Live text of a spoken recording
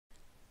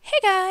Hey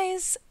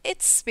guys,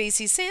 it's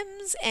Spacey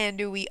Sims,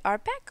 and we are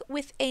back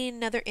with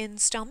another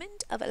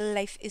installment of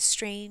Life is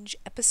Strange,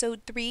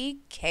 Episode 3,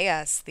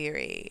 Chaos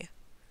Theory.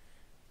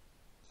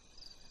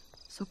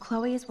 So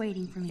Chloe is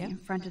waiting for me in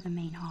front of the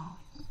main hall.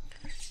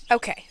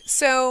 Okay,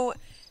 so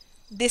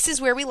this is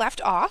where we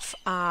left off,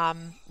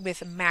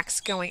 with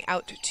Max going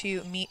out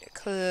to meet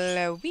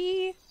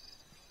Chloe.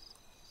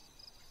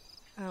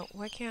 Oh,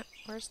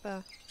 where's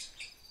the...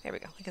 There we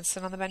go. We can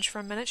sit on the bench for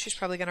a minute. She's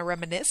probably going to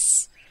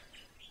reminisce.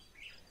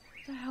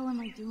 What the hell am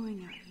I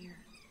doing out here?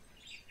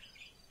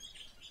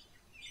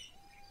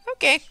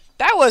 Okay,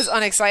 that was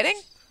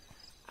unexciting.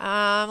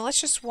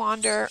 Let's just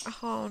wander.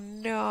 Oh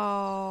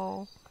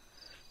no.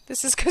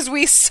 This is because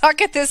we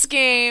suck at this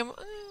game.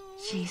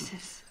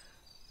 Jesus.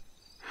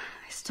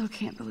 I still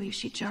can't believe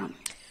she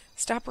jumped.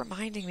 Stop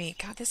reminding me.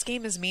 God, this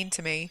game is mean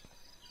to me.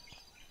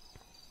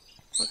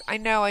 Look, I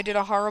know I did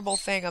a horrible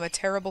thing. I'm a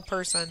terrible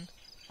person.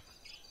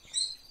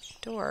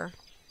 Door.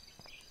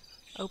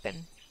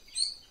 Open.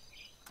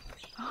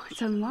 Oh,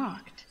 it's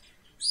unlocked.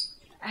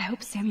 I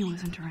hope Samuel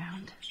isn't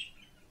around.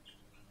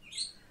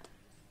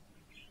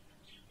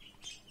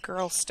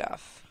 Girl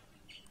stuff.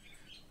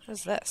 What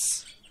is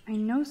this? I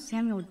know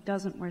Samuel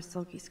doesn't wear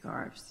silky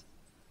scarves.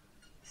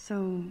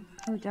 So,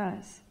 who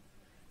does?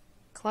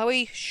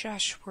 Chloe,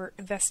 shush. We're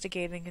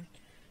investigating and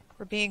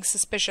we're being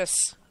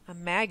suspicious. A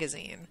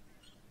magazine.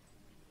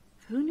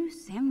 Who knew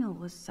Samuel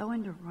was so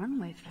into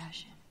runway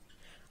fashion?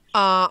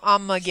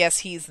 I'ma guess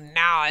he's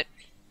not.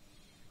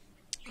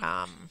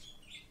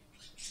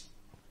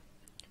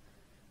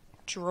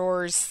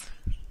 Drawers.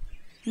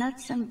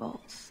 Nuts and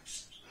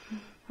bolts.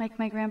 Like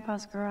my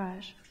grandpa's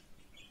garage.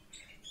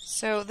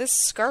 So this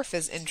scarf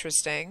is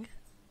interesting.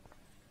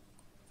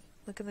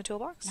 Look in the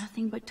toolbox.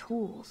 Nothing but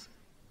tools.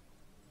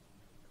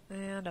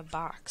 And a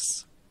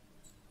box.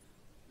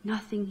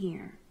 Nothing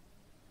here.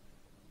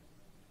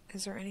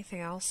 Is there anything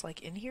else like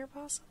in here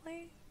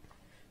possibly?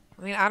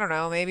 I mean, I don't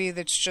know. Maybe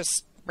that's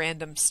just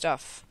random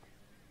stuff.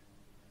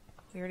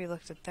 We already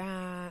looked at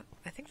that.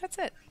 I think that's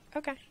it.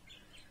 Okay.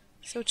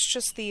 So it's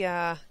just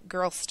the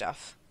girl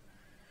stuff,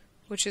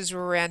 which is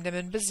random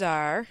and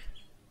bizarre.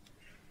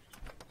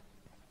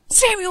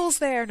 Samuel's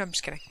there! No, I'm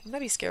just kidding. That'd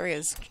be scary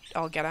as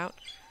all get out.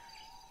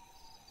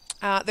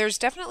 There's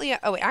definitely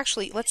oh, wait,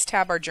 actually, let's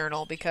tab our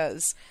journal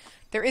because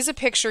there is a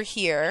picture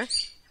here.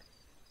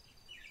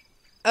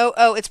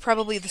 Oh, it's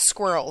probably the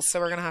squirrels, so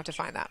we're gonna have to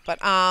find that. But,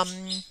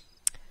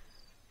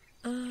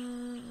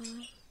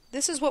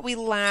 this is what we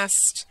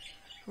last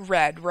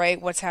read,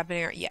 right? What's happening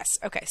here? Yes.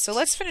 Okay, so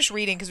let's finish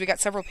reading because we got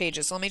several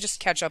pages. So let me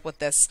just catch up with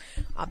this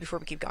before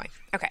we keep going.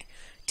 Okay.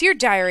 Dear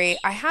Diary,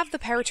 I have the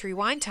power to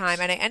rewind time,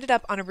 and I ended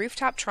up on a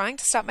rooftop trying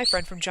to stop my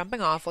friend from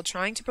jumping off while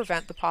trying to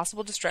prevent the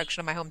possible destruction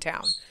of my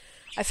hometown.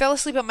 I fell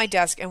asleep at my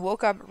desk and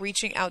woke up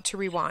reaching out to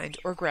rewind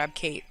or grab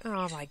Kate.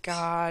 Oh my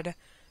god.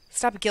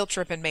 Stop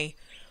guilt-tripping me.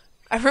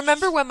 I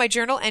remember when my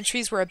journal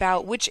entries were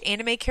about which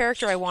anime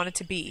character I wanted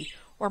to be,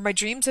 or my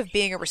dreams of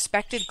being a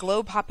respected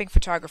globe-hopping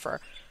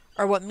photographer,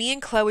 or what me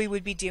and Chloe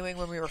would be doing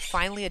when we were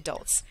finally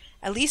adults.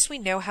 At least we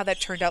know how that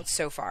turned out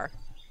so far.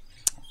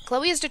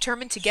 Chloe is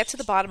determined to get to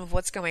the bottom of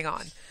what's going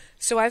on,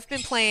 so I've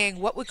been playing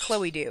What Would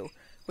Chloe Do?,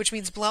 which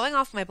means blowing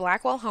off my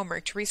Blackwell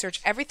homework to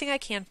research everything I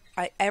can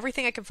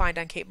find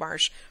on Kate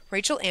Marsh,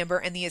 Rachel Amber,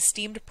 and the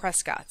esteemed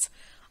Prescotts.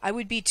 It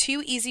would be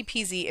too easy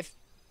peasy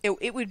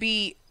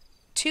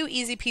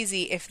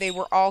if they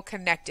were all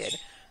connected.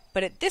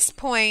 But at this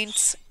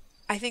point,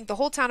 I think the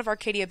whole town of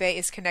Arcadia Bay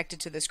is connected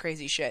to this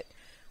crazy shit.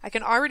 I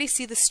can already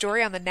see the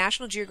story on the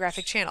National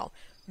Geographic Channel.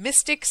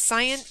 Mystic,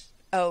 scientific,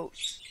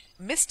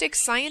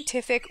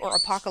 or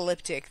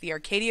apocalyptic, the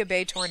Arcadia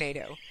Bay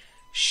tornado.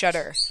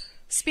 Shudder.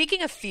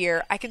 Speaking of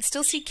fear, I can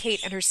still see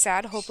Kate and her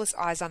sad, hopeless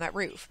eyes on that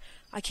roof.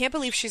 I can't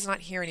believe she's not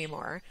here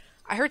anymore.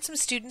 I heard some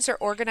students are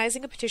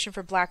organizing a petition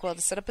for Blackwell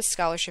to set up a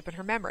scholarship in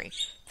her memory.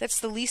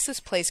 That's the least this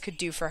place could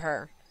do for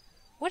her.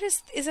 What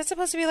is that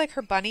supposed to be like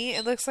her bunny?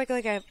 It looks like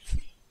a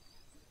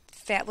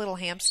fat little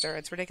hamster.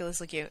 It's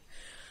ridiculously cute.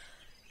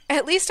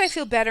 At least I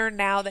feel better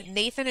now that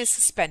Nathan is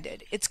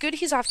suspended. It's good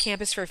he's off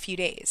campus for a few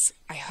days.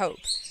 I hope.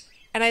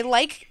 And I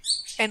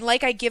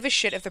give a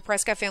shit if the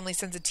Prescott family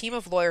sends a team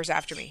of lawyers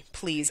after me.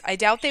 Please. I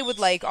doubt they would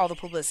like all the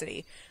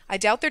publicity. I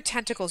doubt their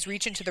tentacles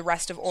reach into the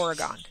rest of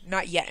Oregon.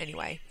 Not yet,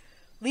 anyway.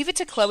 Leave it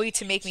to Chloe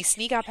to make me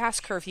sneak out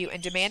past curfew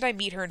and demand I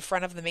meet her in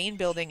front of the main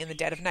building in the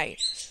dead of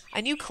night.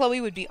 I knew Chloe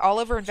would be all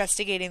over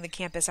investigating the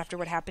campus after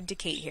what happened to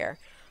Kate here.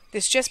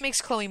 This just makes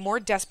Chloe more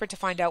desperate to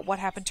find out what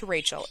happened to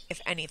Rachel,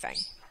 if anything.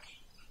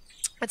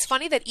 It's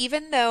funny that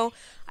even though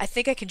I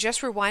think I can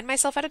just rewind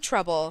myself out of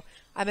trouble,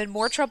 I'm in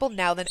more trouble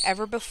now than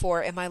ever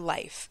before in my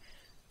life.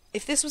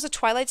 If this was a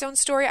Twilight Zone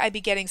story, I'd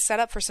be getting set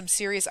up for some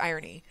serious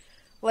irony.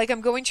 Like I'm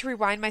going to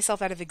rewind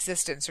myself out of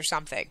existence or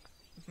something.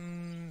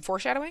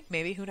 Foreshadowing?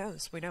 Maybe. Who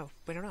knows? We don't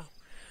know.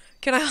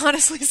 Can I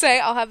honestly say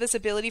I'll have this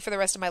ability for the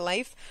rest of my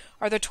life?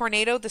 Are the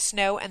tornado, the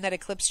snow, and that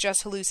eclipse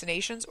just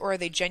hallucinations, or are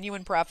they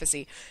genuine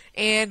prophecy?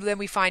 And then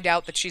we find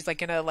out that she's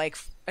like in an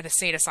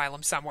insane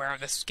asylum somewhere,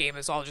 and this game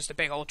is all just a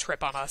big old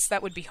trip on us.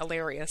 That would be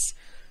hilarious.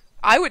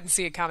 I wouldn't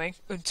see it coming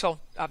until,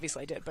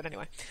 obviously I did, but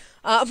anyway.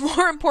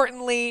 More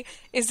importantly,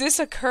 is this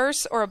a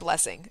curse or a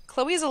blessing?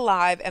 Chloe is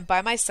alive and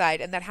by my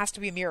side, and that has to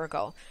be a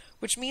miracle,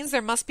 which means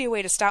there must be a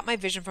way to stop my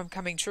vision from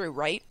coming true,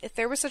 right? If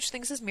there were such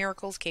things as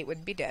miracles, Kate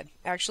wouldn't be dead.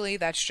 Actually,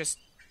 that's just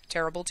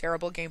terrible,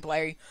 terrible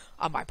gameplay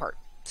on my part.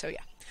 So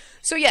yeah.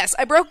 So yes,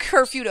 I broke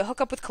curfew to hook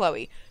up with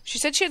Chloe. She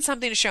said she had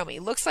something to show me.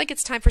 Looks like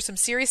it's time for some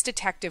serious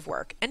detective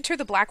work. Enter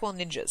the Blackwell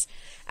Ninjas.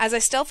 As I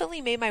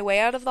stealthily made my way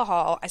out of the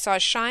hall, I saw a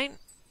shrine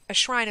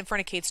in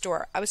front of Kate's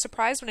door. I was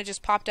surprised when it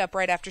just popped up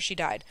right after she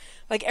died.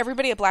 Like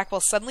everybody at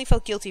Blackwell suddenly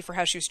felt guilty for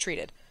how she was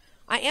treated.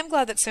 I am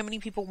glad that so many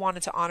people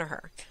wanted to honor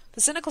her.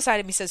 The cynical side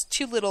of me says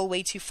too little,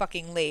 way too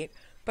fucking late.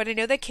 But I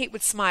know that Kate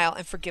would smile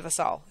and forgive us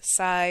all.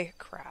 Sigh,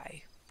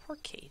 cry. Poor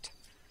Kate.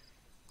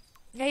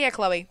 Yeah,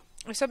 Chloe.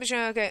 I'm so much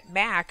okay.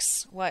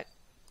 Max, what?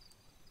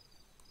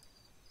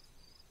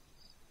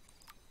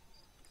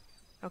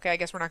 Okay, I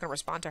guess we're not going to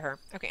respond to her.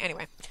 Okay,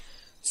 anyway.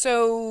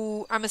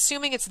 So, I'm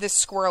assuming it's this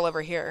squirrel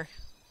over here.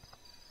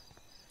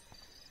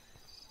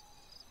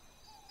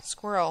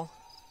 Squirrel.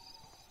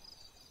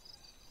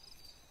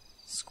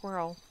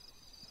 Squirrel.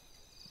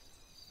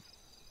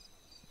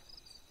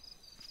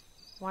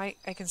 Why?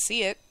 I can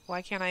see it.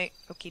 Why can't I?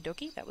 Okie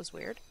dokie, that was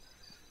weird.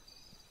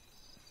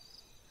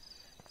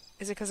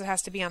 Is it because it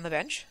has to be on the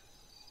bench?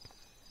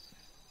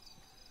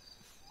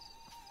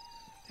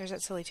 There's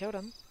that silly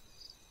totem.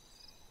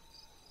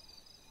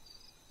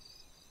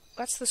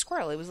 That's the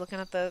squirrel. He was looking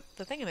at the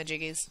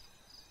thingamajiggies.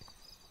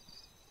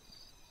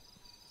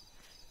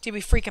 Did we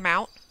freak him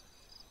out?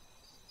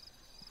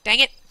 Dang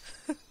it!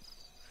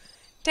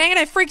 Dang it,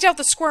 I freaked out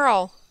the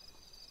squirrel!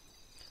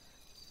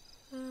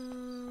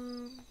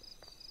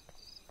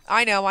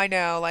 I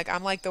know. Like,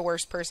 I'm like the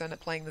worst person at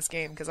playing this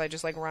game because I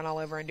just like run all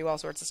over and do all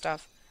sorts of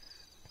stuff.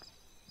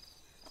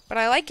 But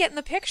I like getting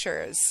the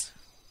pictures.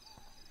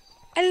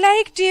 I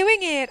like doing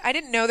it. I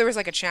didn't know there was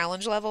like a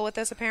challenge level with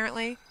this,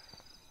 apparently.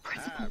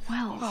 Principal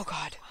Wells. Oh,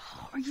 God.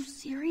 Are you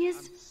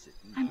serious?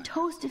 I'm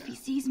toast if he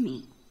sees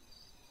me.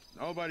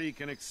 Nobody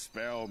can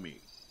expel me.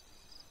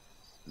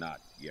 Not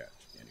yet,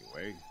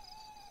 anyway.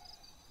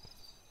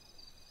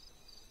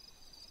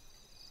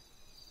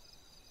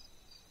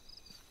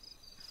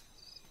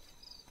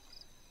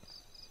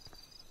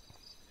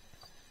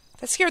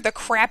 That scared the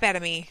crap out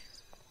of me.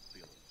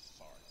 Feeling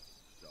sorry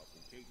for yourself.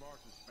 When Kate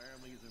Marsh's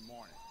family is in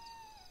mourning,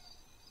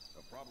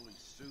 they'll probably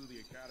sue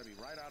the Academy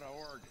right out of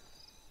Oregon.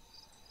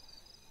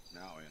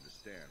 Now I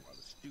understand why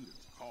the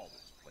students call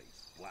this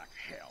place Black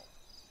Hell.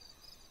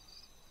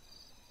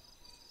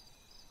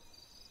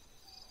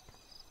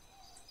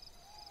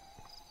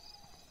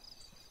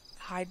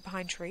 Hide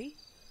behind tree?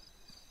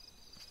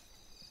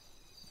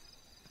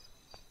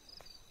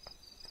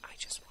 I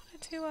just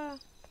wanted to,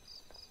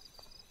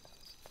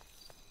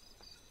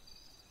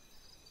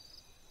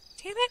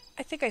 Damn it!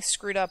 I think I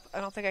screwed up.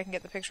 I don't think I can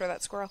get the picture of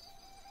that squirrel.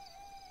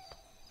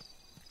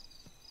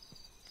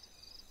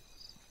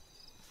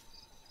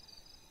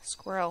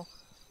 Squirrel.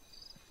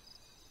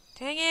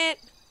 Dang it!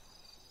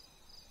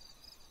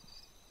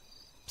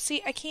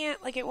 See, I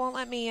can't, like, it won't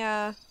let me,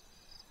 I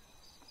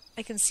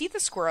can see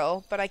the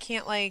squirrel, but I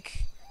can't,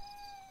 like,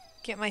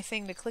 get my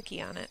thing to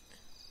clicky on it.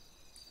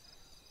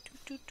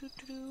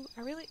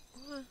 I really,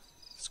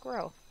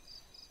 squirrel.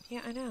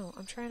 Yeah, I know.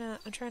 I'm trying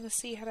to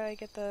see how do I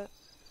get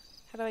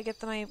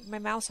my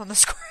mouse on the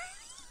squirrel.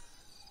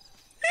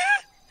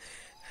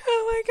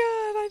 Oh my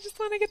god, I just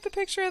want to get the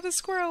picture of the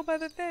squirrel by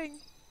the thing.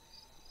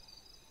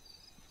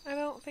 I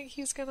don't think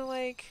he's gonna,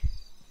 like...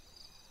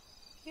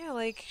 Yeah,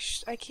 like,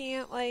 I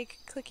can't, like,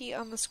 clicky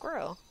on the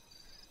squirrel.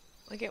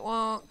 Like, it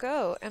won't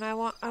go. And I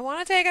want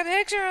to take a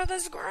picture of the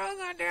squirrel,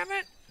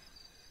 goddammit!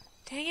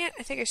 Dang it,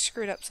 I think I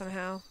screwed up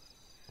somehow.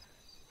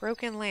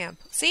 Broken lamp.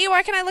 See,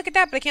 why can I look at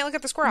that, but I can't look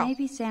at the squirrel?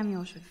 Maybe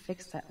Samuel should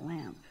fix that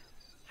lamp.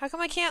 How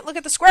come I can't look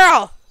at the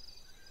squirrel?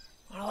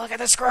 I want to look at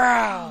the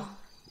squirrel!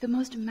 The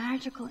most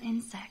magical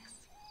insects.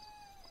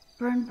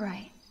 Burn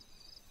bright.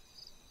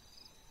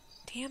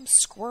 Damn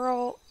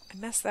squirrel. I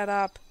messed that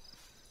up.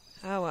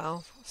 Oh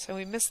well. So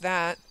we missed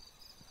that.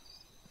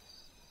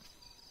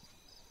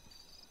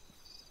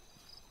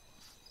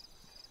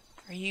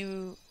 Are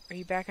you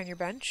back on your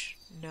bench?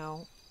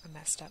 No. I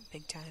messed up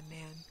big time,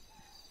 man.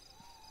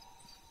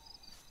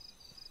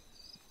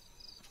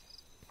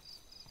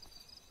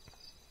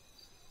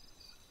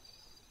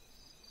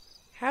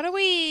 How do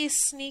we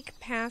sneak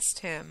past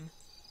him?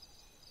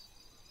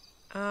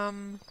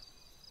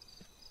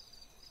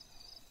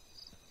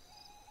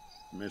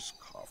 Miss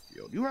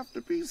Caulfield, you have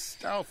to be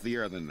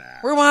stealthier than that.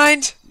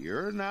 Rewind!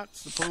 You're not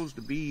supposed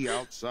to be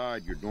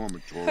outside your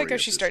dormitory. I like how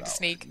at she's this starting to hour.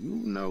 sneak. You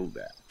know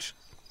that.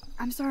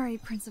 I'm sorry,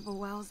 Principal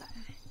Wells.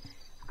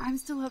 I'm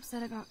still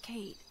upset about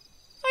Kate.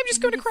 I'm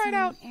just going to cry it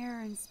out. Air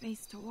and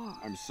space to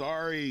walk. I'm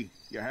sorry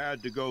you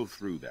had to go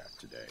through that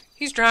today.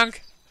 He's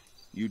drunk.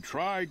 You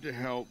tried to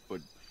help,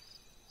 but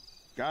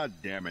God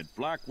damn it,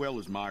 Blackwell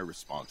is my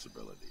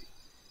responsibility.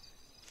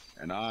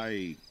 And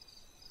I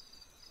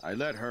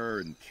let her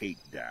and Kate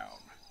down.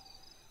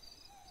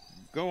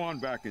 Go on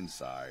back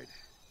inside.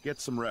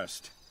 Get some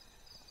rest.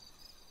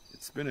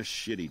 It's been a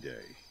shitty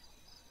day.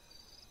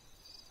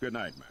 Good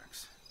night,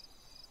 Max.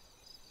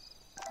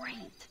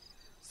 Great.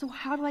 So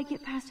how do I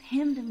get past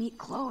him to meet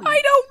Chloe?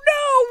 I don't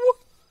know!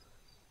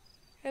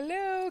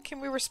 Hello,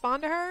 can we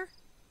respond to her?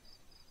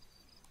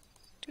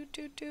 Toot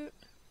toot toot.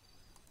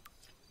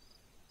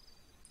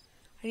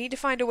 I need to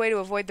find a way to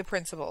avoid the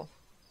principal.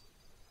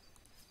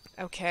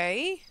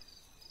 Okay.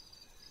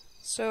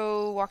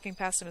 So, walking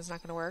past him is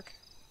not going to work.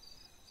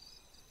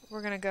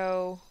 We're going to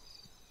go...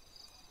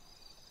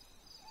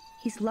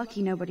 He's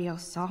lucky nobody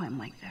else saw him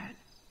like that.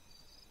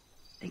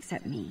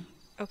 Except me.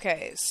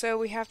 Okay, so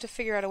we have to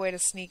figure out a way to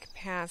sneak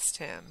past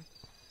him.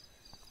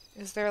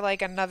 Is there,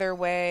 like, another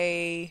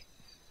way...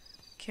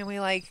 Can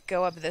we, like,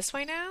 go up this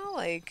way now?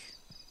 Like...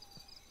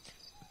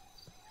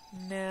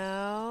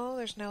 No,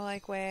 there's no,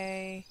 like,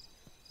 way...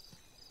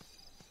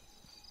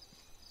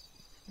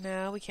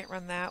 No, we can't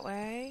run that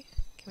way.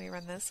 Can we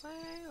run this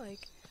way?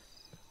 Like...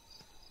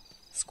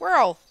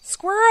 Squirrel!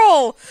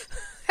 Squirrel!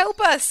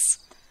 Help us!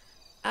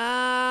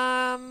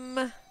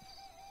 Huh.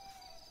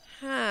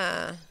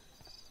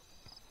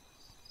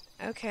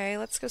 Okay,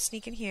 let's go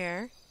sneak in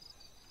here.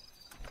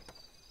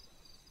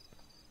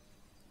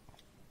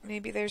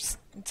 Maybe there's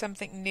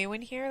something new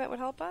in here that would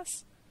help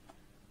us?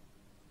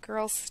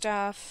 Girl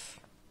stuff.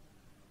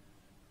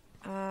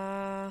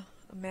 A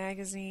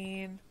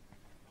magazine.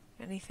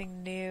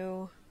 Anything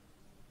new?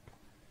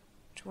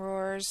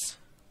 Drawers.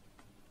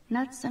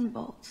 Nuts and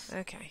bolts.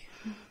 Okay.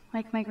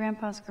 Like my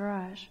grandpa's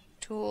garage.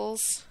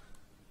 Tools.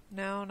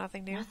 No,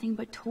 nothing new. Nothing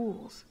but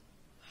tools.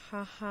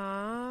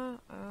 Haha. I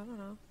don't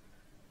know.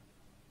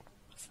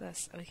 What's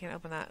this? Oh, we can't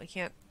open that. We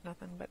can't.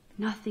 Nothing but.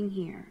 Nothing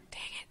here.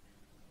 Dang it.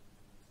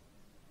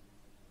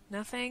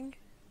 Nothing?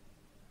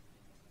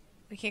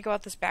 We can't go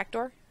out this back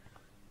door?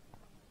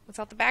 What's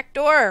out the back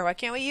door? Why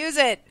can't we use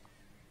it?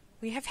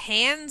 We have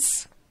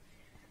hands?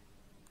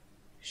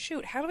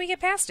 Shoot, how do we get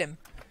past him?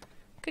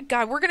 Good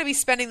God, we're going to be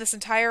spending this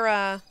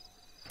entire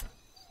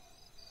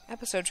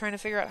episode trying to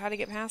figure out how to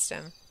get past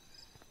him.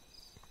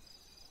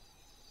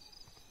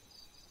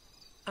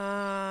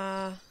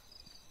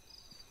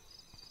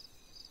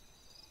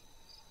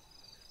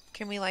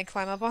 Can we, like,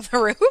 climb up on the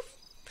roof?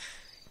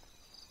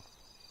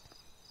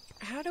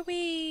 How do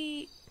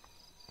we...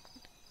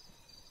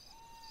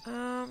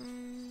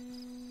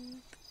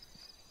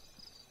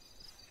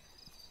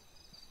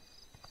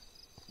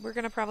 We're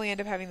gonna probably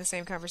end up having the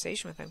same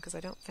conversation with him, because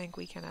I don't think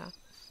we can,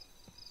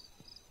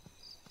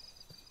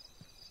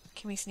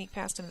 Can we sneak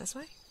past him this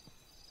way?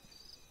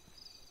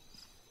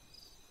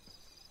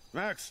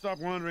 Max, stop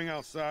wandering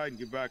outside and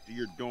get back to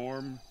your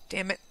dorm.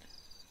 Damn it.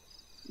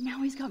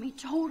 Now he's got me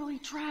totally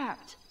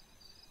trapped.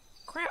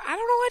 Crap, I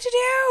don't know what to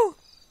do!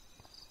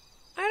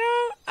 I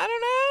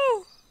don't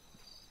know!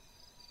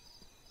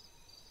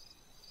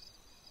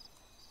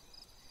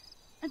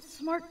 That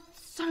smart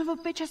son of a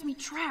bitch has me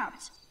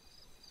trapped.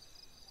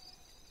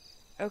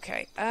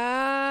 Okay, okay,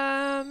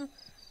 I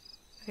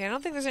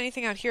don't think there's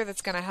anything out here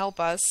that's gonna help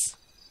us.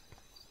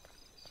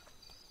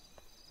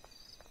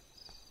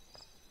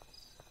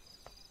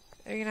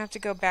 Are you gonna have to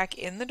go back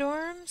in the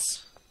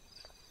dorms?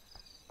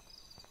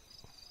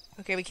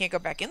 Okay, we can't go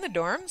back in the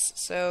dorms,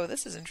 so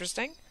this is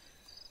interesting.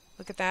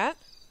 Look at that.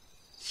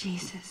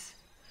 Jesus.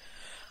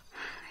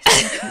 I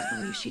still can't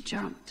believe she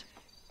jumped.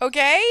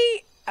 Okay,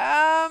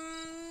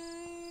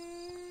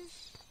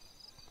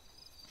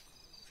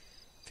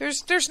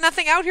 There's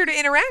nothing out here to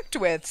interact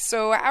with,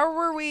 so how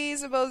were we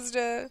supposed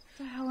to... What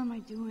the hell am I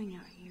doing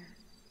out here?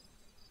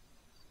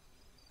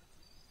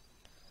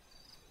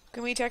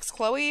 Can we text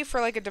Chloe for,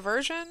 like, a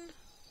diversion?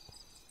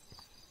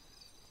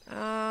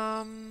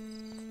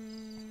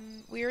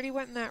 We already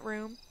went in that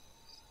room.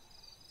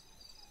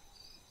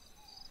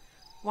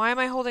 Why am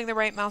I holding the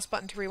right mouse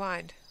button to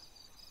rewind?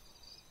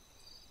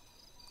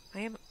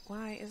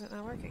 Why is it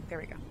not working? There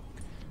we go.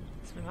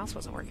 So my mouse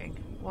wasn't working.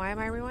 Why am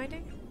I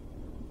rewinding?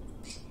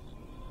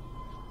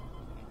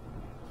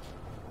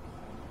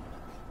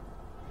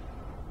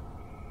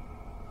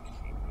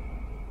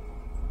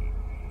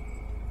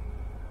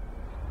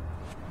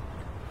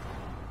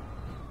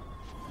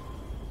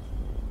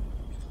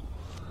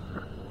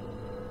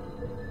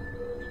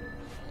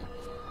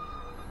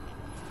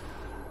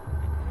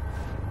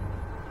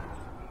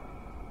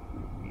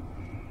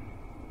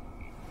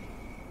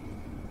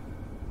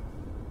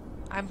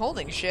 I'm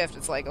holding shift.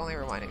 It's like only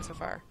rewinding so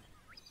far.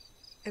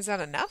 Is that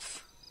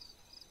enough?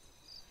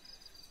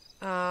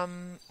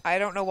 I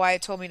don't know why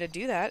it told me to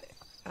do that.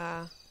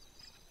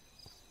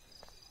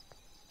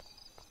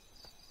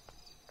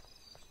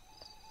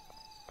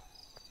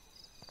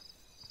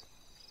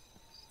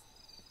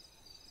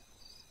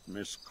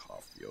 Miss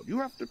Caulfield, you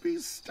have to be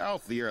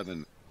stealthier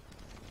than...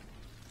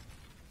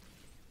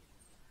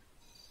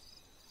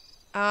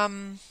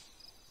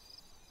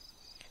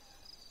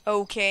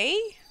 Okay.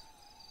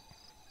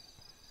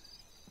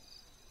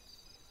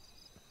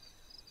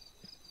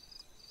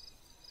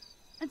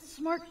 That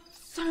smart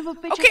son of a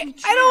bitch Okay, has me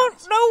trapped. I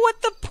don't know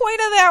what the point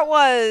of that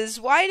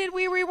was. Why did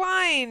we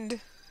rewind?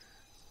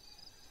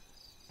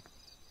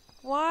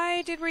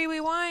 Why did we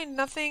rewind?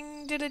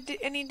 Nothing did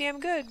any damn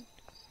good.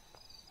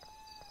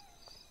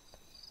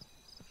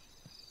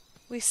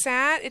 We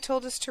sat. It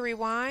told us to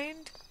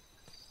rewind.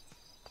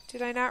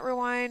 Did I not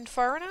rewind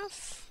far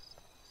enough?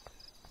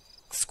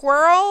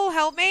 Squirrel,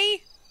 help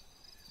me.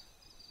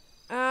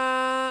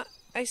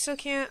 I still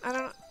can't. I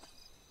don't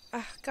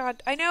know.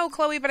 God, I know,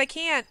 Chloe, but I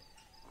can't.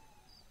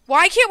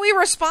 Why can't we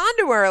respond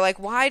to her? Like,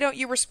 why don't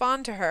you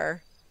respond to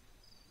her?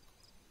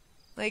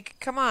 Like,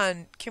 come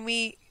on. Can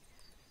we...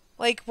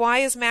 Like, why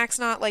is Max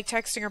not, like,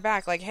 texting her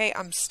back? Like, hey,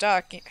 I'm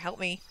stuck. Help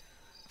me.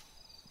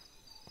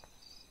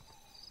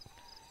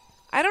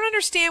 I don't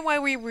understand why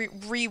we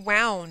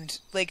rewound,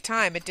 like,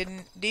 time. It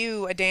didn't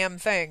do a damn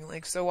thing.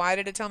 Like, so why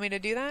did it tell me to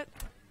do that?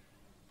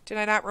 Did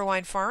I not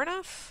rewind far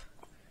enough?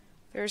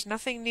 There's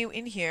nothing new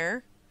in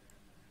here.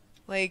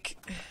 Like...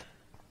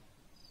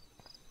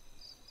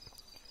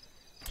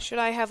 Should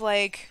I have,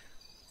 like...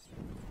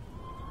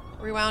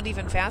 rewound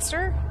even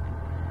faster?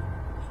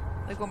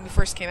 Like when we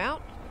first came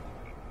out?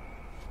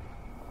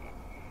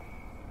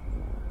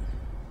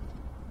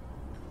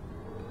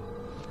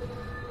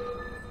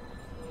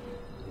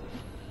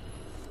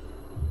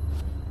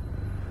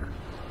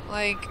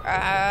 Like,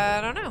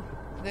 I don't know.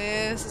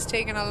 This is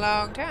taking a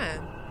long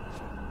time.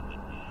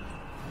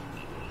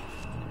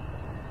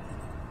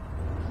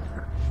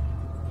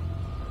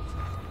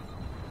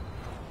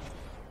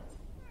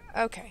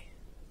 Okay.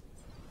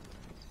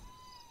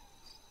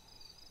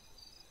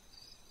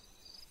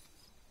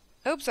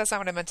 Oops, that's not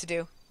what I meant to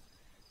do.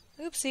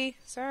 Oopsie,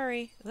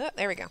 sorry. Oh,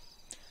 there we go.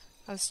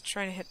 I was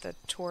trying to hit the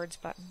towards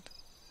button.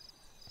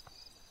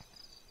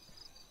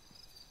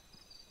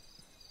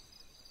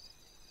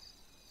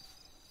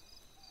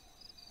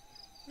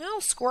 No,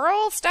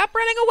 squirrel, stop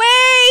running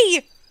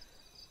away!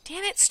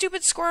 Damn it,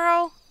 stupid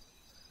squirrel.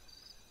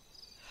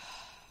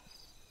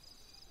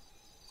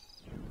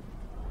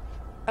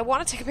 I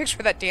want to take a picture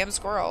of that damn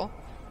squirrel.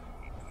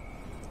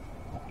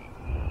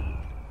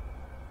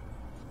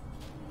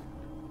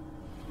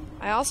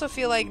 I also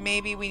feel like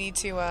maybe we need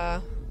to,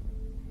 oh,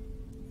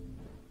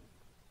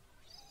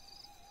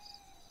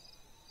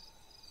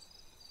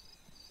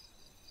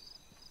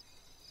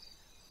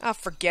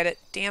 forget it.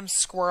 Damn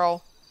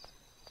squirrel.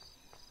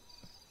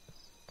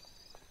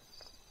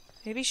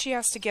 Maybe she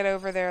has to get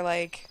over there,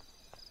 like,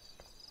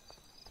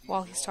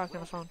 while he's talking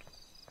on the phone.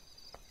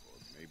 Or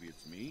maybe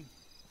it's me.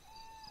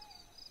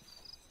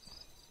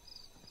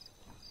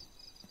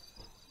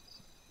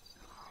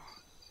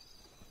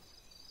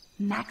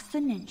 Max the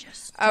Ninja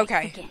strikes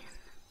Okay. again.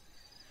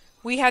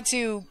 We had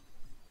to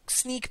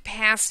sneak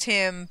past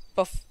him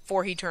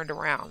before he turned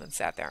around and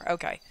sat there.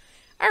 Okay.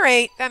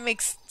 Alright, that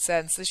makes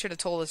sense. They should have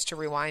told us to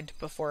rewind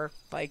before,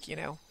 like,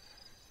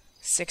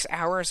 6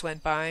 hours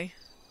went by.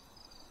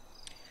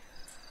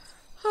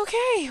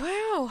 Okay,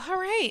 wow,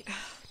 alright.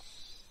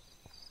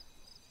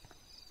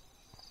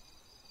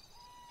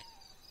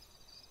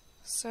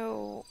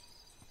 So...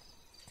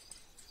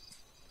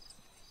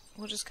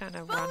 we'll just kind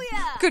of run.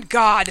 Booyah! Good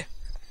God!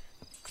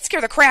 Scare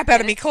the crap out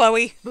of me,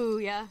 Chloe!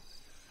 Booyah.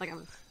 Like I'm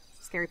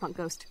a scary punk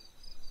ghost.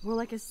 More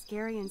like a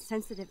scary and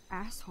sensitive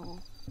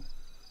asshole.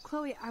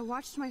 Chloe, I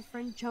watched my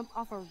friend jump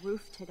off a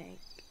roof today.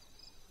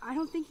 I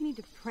don't think you need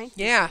to prank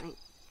me Yeah. tonight.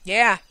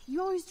 Yeah.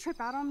 You always trip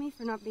out on me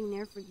for not being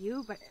there for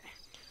you, but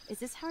is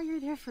this how you're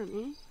there for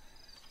me?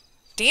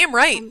 Damn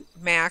right,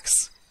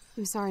 Max.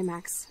 I'm sorry,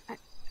 Max.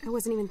 I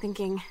wasn't even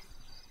thinking.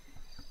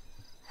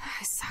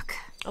 I suck.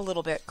 A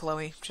little bit,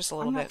 Chloe. Just a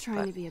little I'm bit. not trying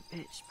but... to be a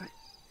bitch, but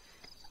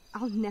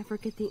I'll never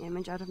get the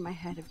image out of my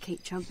head of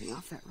Kate jumping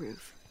off that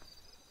roof.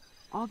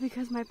 All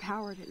because my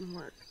power didn't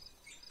work.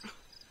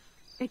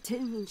 It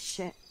didn't mean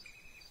shit.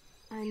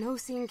 I know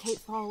seeing Kate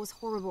fall was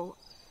horrible.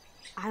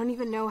 I don't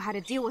even know how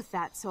to deal with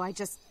that, so I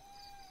just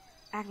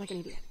act like an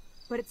idiot.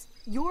 But it's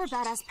your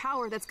badass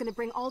power that's gonna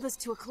bring all this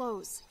to a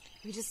close.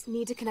 We just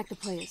need to connect the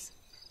players.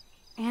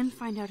 And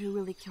find out who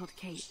really killed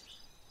Kate.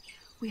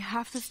 We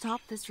have to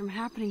stop this from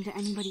happening to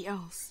anybody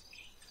else.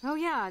 Oh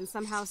yeah, and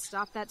somehow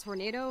stop that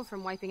tornado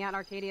from wiping out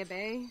Arcadia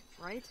Bay,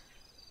 right?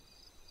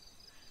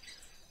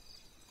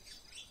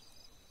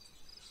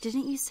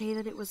 Didn't you say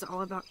that it was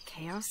all about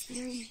chaos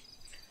theory?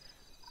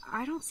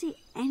 I don't see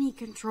any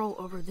control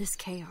over this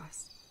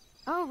chaos.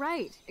 Oh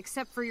right,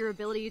 except for your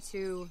ability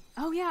to,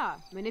 oh yeah,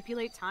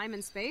 manipulate time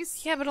and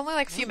space. Yeah, but only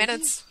like a few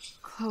minutes.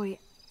 Chloe,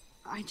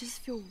 I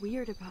just feel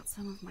weird about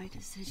some of my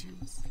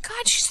decisions.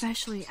 God, she's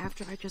Especially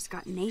after I just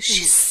got Nathan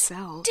She's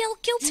expelled. still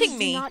guilting Please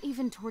me. do not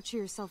even torture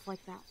yourself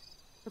like that.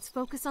 Let's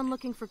focus on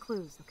looking for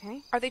clues,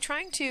 okay? Are they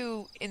trying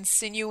to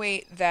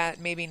insinuate that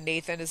maybe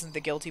Nathan isn't the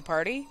guilty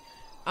party?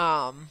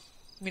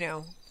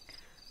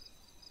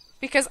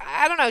 Because,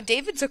 I don't know,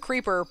 David's a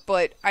creeper,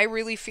 but I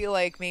really feel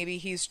like maybe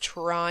he's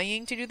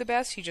trying to do the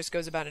best. He just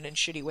goes about it in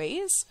shitty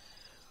ways.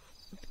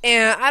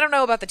 And I don't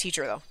know about the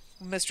teacher, though.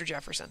 Mr.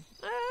 Jefferson.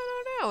 I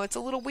don't know. It's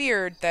a little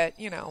weird that,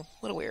 a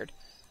little weird.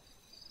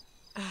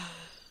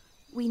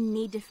 We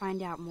need to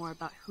find out more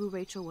about who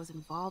Rachel was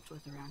involved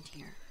with around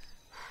here.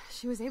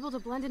 She was able to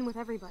blend in with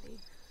everybody,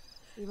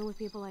 even with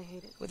people I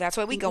hated. Well, that's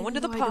why we And go even into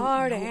the though I don't know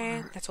party.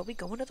 her, That's why we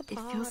go into the It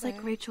party. feels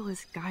like Rachel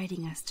is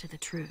guiding us to the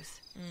truth.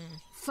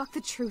 Fuck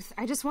the truth.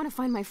 I just want to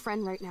find my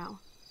friend right now.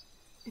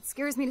 It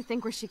scares me to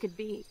think where she could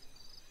be.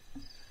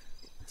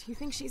 Do you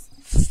think she's...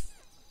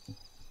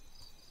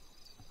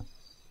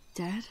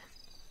 Dead?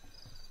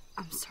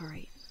 I'm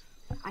sorry.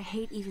 I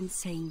hate even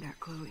saying that,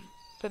 Chloe.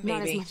 But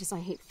Not as maybe. much as I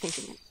hate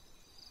thinking it.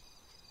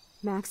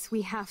 Max,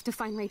 we have to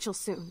find Rachel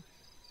soon.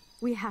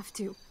 We have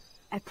to.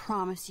 I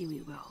promise you we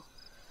will.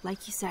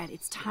 Like you said,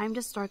 it's time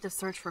to start the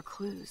search for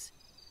clues.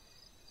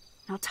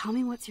 Now tell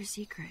me, what's your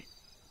secret?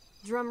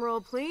 Drum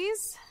roll,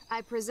 please.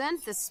 I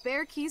present the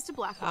spare keys to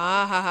Blackwell.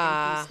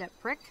 Ah. Thank you,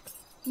 step prick.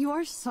 You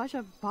are such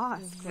a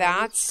boss, Chloe.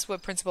 That's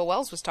what Principal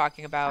Wells was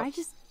talking about. I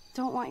just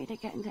don't want you to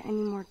get into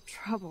any more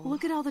trouble.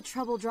 Look at all the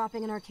trouble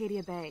dropping in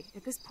Arcadia Bay.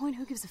 At this point,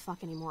 who gives a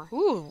fuck anymore?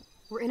 Ooh.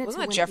 We're in it Wasn't to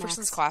that win it, Jefferson's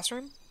Max.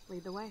 classroom?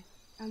 Lead the way.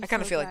 I'm I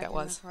kinda so feel like glad that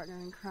you're was. my partner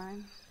in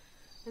crime.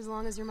 As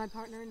long as you're my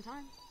partner in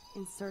time.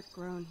 Insert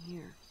groan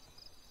here.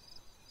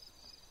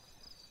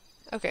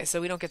 Okay,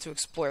 so we don't get to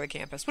explore the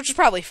campus, which is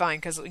probably fine,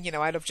 because, you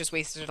know, I'd have just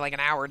wasted like an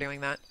hour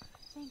doing that.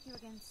 Thank you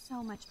again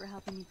so much for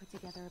helping me put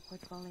together a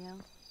portfolio.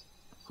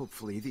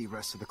 Hopefully the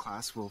rest of the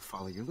class will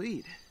follow your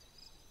lead.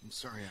 I'm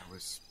sorry I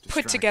was Put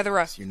distracted, together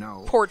a as you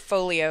know.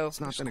 portfolio. It's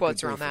not There's been a good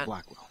quotes day around for that.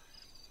 Blackwell.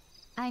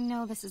 I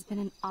know this has been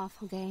an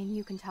awful day, and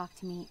you can talk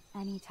to me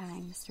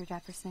anytime, Mr.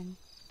 Jefferson.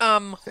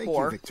 Thank you,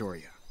 Whore.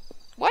 Victoria.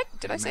 What?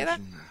 Did I say that?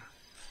 imagine,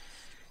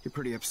 you're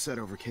pretty upset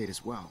over Kate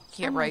as well.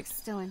 Yeah, I'm right. like,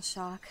 still in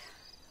shock.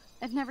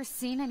 I've never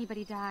seen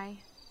anybody die.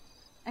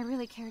 I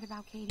really cared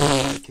about Katie.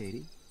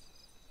 Katie?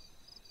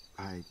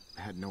 I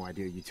had no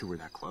idea you two were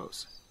that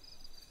close.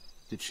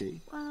 Did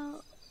she?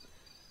 Well,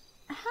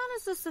 how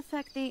does this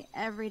affect the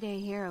Everyday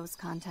Heroes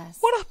contest?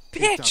 What a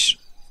It bitch! doesn't.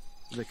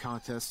 The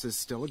contest is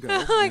still a go,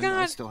 Oh my and I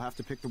God. still have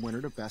to pick the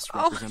winner to best Oh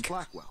my represent God.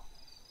 Blackwell.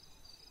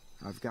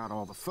 I've got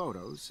all the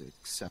photos,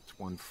 except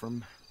one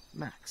from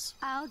Max.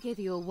 I'll give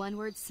you a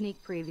one-word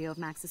sneak preview of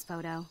Max's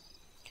photo.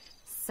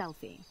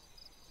 Selfie.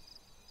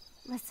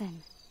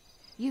 Listen,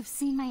 you've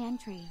seen my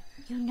entry.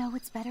 You know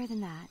it's better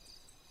than that.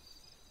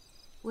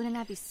 Wouldn't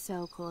that be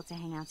so cool to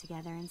hang out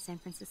together in San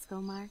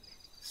Francisco, Mark?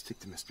 Stick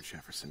to Mr.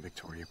 Jefferson,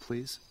 Victoria,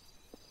 please.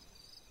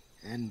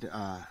 And,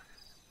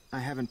 I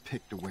haven't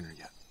picked a winner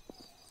yet.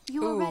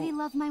 You Ooh. already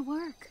love my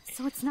work,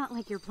 so it's not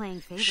like you're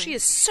playing favorites. She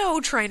is so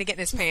trying to get in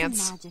his Just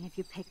pants. imagine if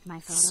you picked my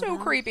photo. So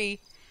though. creepy.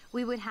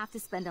 We would have to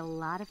spend a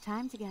lot of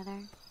time together.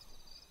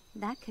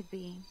 That could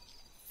be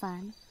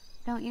fun,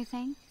 don't you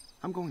think?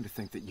 I'm going to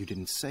think that you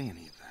didn't say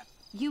any of that.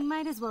 You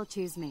might as well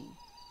choose me.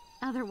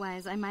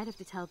 Otherwise, I might have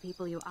to tell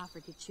people you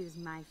offered to choose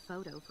my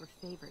photo for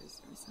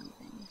favors or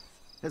something.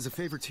 As a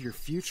favor to your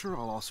future,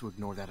 I'll also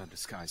ignore that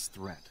undisguised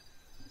threat.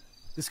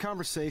 This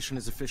conversation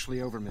is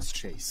officially over, Miss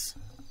Chase.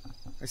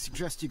 I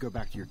suggest you go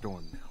back to your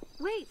dorm now.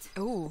 Wait,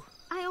 Ooh.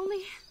 I only...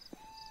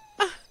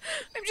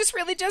 I'm just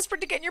really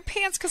desperate to get in your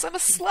pants because I'm a You're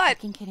slut.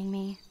 fucking kidding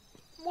me.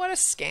 What a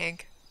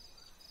skank.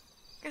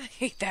 I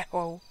hate that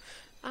hoe.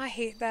 I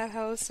hate that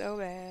hoe so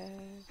bad.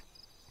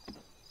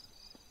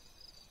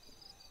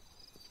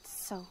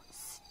 So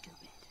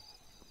stupid.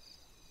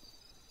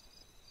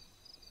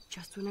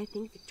 Just when I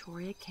think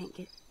Victoria can't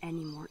get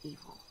any more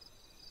evil.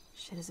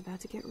 Shit is about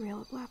to get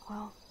real at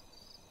Blackwell.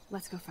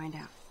 Let's go find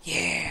out.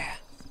 Yeah.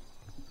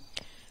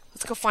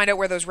 Let's go find out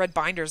where those red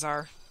binders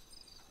are.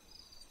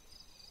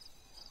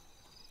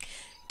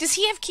 Does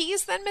he have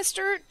keys then,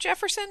 Mr.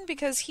 Jefferson?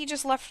 Because he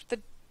just left the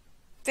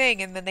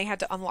thing and then they had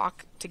to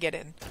unlock to get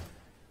in.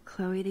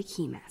 Chloe the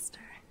Keymaster.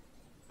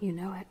 You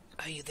know it.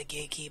 Are you the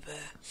gatekeeper?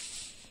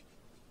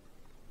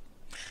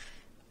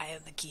 I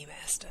am the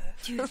keymaster.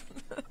 Dude,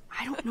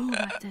 I don't know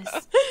about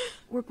this.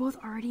 We're both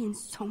already in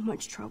so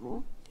much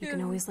trouble. You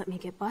can always let me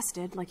get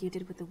busted like you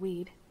did with the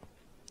weed.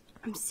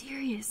 I'm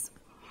serious.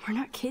 We're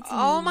not kids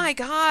Oh anymore. my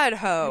god,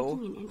 ho.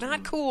 Breaking and entering.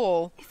 Not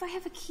cool. If I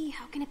have a key,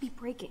 how can it be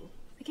breaking?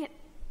 I get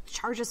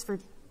charges for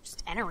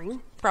just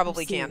entering.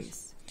 Probably I'm can.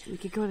 serious. We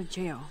could go to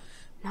jail.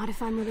 Not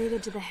if I'm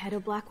related to the head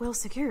of Blackwell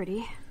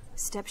Security.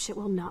 Stepshit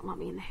will not want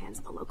me in the hands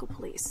of the local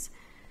police.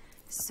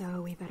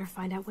 So we better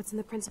find out what's in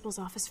the principal's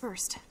office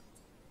first.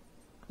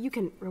 You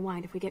can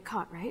rewind if we get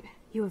caught, right?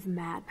 You have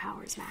mad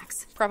powers,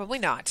 Max. Probably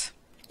not.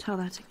 Tell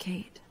that to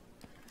Kate.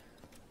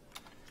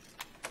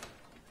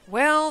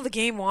 Well, the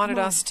game wanted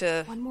Come on. us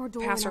to One more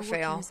door pass or and our work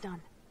fail. time is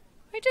done.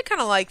 I did kind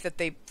of like that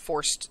they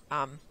forced.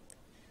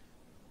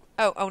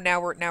 Oh, now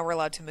we're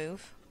allowed to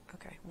move.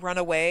 Okay, run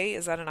away,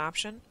 is that an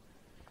option?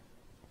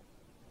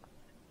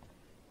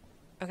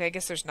 Okay, I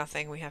guess there's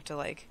nothing. We have to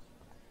like.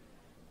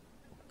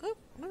 Oop,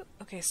 oop.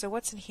 Okay, so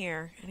what's in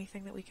here?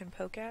 Anything that we can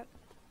poke at?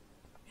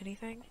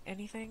 Anything?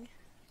 Anything?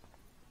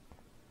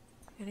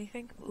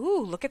 Anything?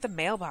 Ooh, look at the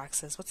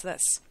mailboxes. What's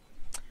this?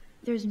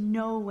 There's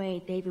no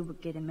way David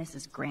would get in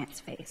Mrs. Grant's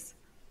face.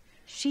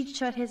 She'd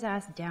shut his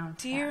ass down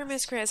Dear fast.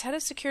 Miss Grant, as head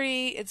of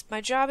security, it's my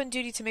job and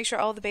duty to make sure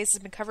all of the bases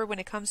have been covered when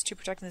it comes to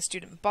protecting the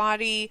student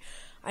body.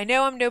 I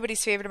know I'm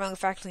nobody's favorite among the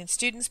faculty and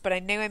students, but I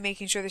know I'm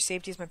making sure their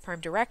safety is my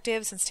prime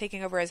directive. Since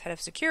taking over as head of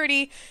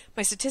security,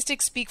 my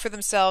statistics speak for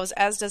themselves,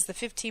 as does the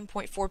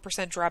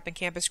 15.4% drop in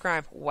campus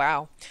crime.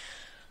 Wow.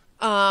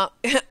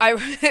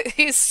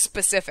 He's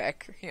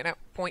specific,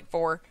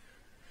 0.4.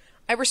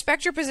 I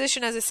respect your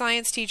position as a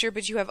science teacher,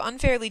 but you have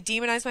unfairly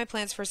demonized my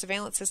plans for a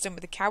surveillance system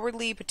with a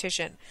cowardly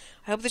petition.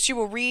 I hope that you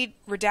will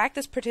redact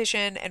this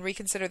petition and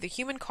reconsider the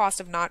human cost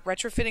of not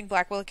retrofitting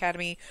Blackwell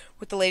Academy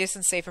with the latest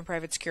in safe and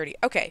private security.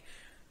 Okay.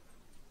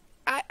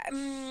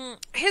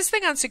 His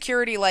thing on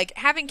security, like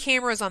having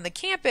cameras on the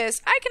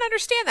campus, I can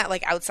understand that,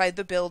 like outside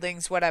the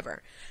buildings,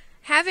 whatever.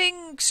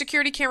 Having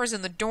security cameras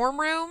in the dorm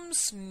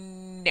rooms,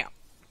 no.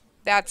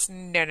 That's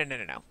no.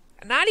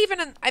 Not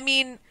even, I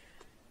mean,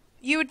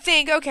 you would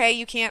think, okay,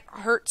 you can't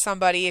hurt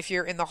somebody if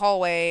you're in the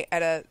hallway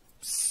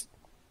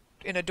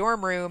in a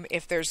dorm room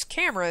if there's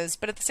cameras,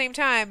 but at the same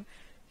time,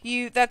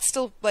 that's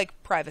still like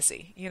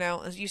privacy, you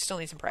know? You still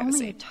need some privacy.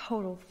 Only a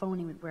total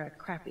phony would wear a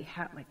crappy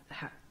hat like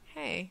that.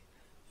 Hey,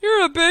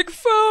 you're a big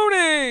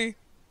phony!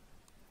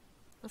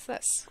 What's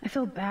this? I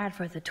feel bad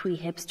for the twee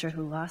hipster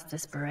who lost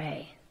his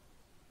beret.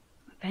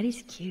 I bet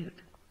he's cute.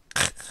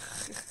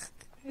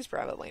 He's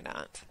probably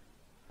not.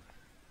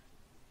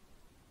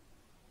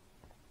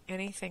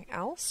 Anything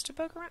else to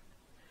poke around?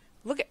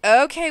 Look at,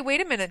 okay,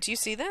 wait a minute. Do you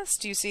see this?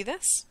 Do you see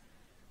this?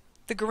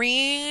 The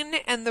green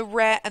and the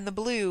red and the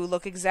blue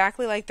look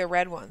exactly like the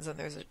red ones, and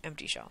there's an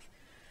empty shelf.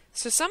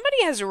 So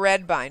somebody has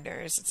red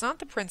binders. It's not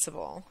the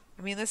principal.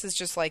 I mean, this is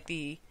just like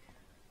these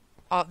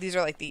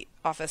are like the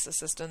office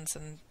assistants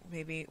and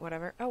maybe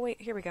whatever. Oh,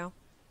 wait, here we go.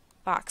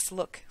 Box,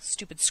 look.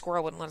 Stupid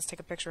squirrel wouldn't let us take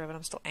a picture of it.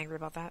 I'm still angry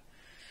about that.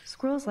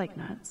 Squirrels like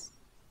nuts.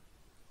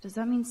 Does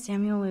that mean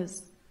Samuel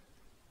is...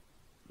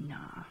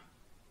 Nah.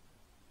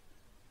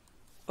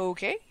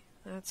 Okay,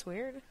 that's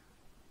weird.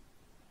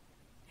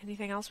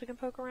 Anything else we can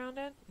poke around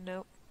in?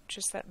 Nope,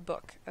 just that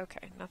book.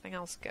 Okay, nothing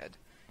else good.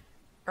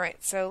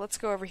 Alright, so let's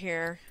go over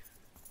here.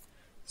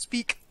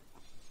 Speak.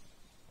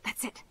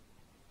 That's it.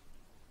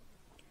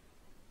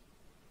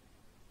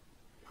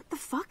 What the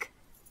fuck?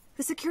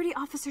 The security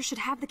officer should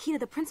have the key to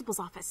the principal's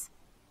office.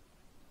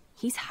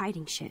 He's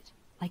hiding shit,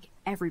 like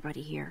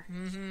everybody here.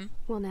 Mm-hmm.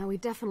 Well, now we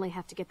definitely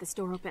have to get this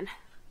door open.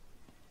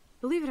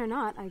 Believe it or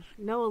not, I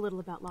know a little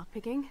about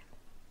lockpicking,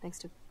 thanks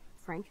to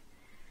Frank.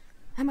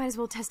 I might as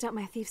well test out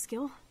my thief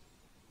skill.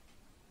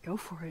 Go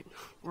for it.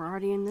 We're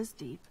already in this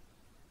deep.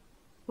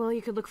 Well,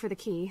 you could look for the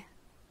key,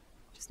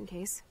 just in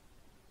case.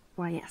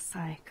 Why, yes,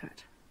 I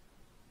could.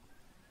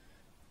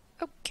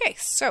 Okay,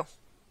 so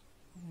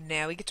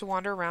now we get to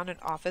wander around an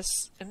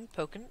office and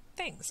poking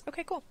things.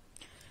 Okay, cool.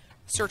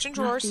 Search in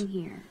drawers. Nothing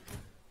here.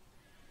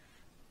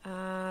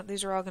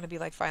 These are all going to be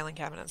like filing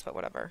cabinets, but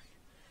whatever.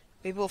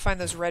 Maybe we'll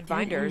find those red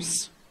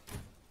binders.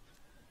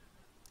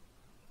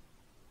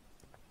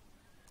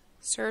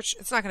 Search.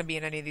 It's not going to be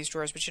in any of these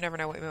drawers, but you never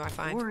know what we might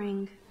find.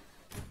 Boring.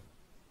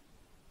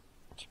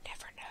 You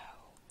never know.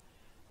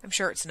 I'm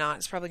sure it's not.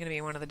 It's probably going to be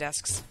in one of the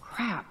desks.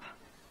 Crap.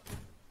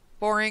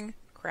 Boring.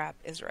 Crap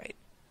is right.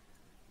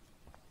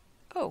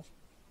 Oh.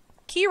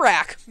 Key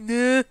rack.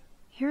 Nah.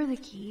 Here are the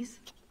keys.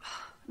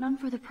 None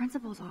for the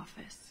principal's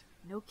office.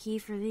 No key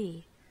for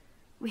thee.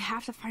 We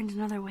have to find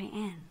another way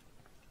in.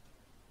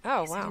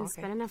 Oh, I wow. didn't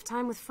spend enough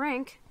time with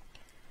Frank.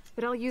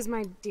 But I'll use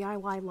my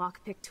DIY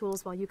lockpick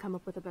tools while you come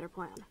up with a better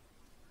plan.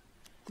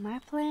 My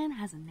plan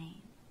has a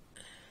name.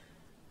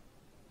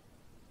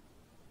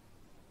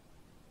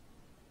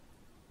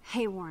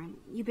 Hey, Warren,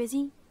 you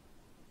busy?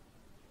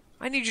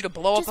 I need you to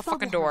blow up the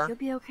fucking door. You'll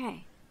be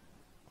okay.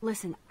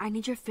 Listen, I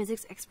need your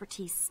physics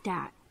expertise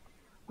stat.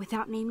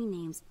 Without naming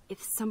names,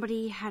 if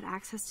somebody had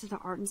access to the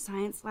art and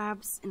science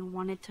labs and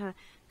wanted to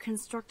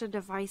construct a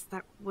device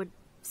that would,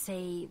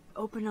 say,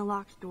 open a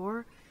locked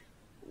door,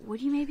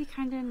 would you maybe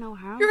kind of know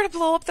how? You're gonna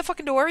blow up the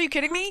fucking door? Are you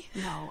kidding me?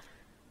 No,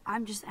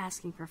 I'm just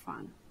asking for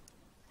fun.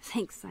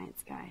 Thanks,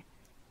 science guy.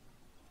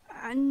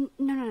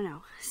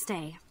 No.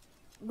 Stay.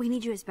 We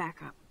need you as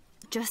backup.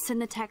 Just send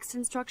the text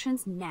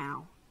instructions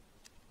now.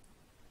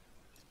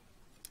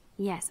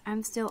 Yes,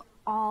 I'm still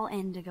all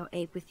in to go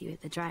ape with you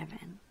at the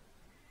drive-in.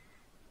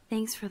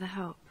 Thanks for the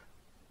help.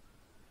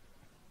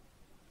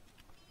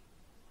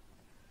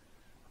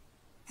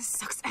 This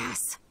sucks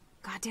ass.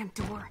 Goddamn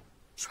door.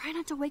 Try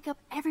not to wake up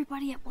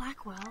everybody at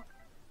Blackwell.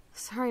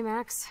 Sorry,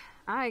 Max.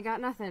 I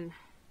got nothing.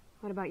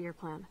 What about your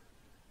plan?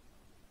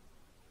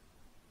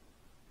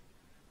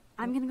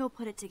 I'm gonna go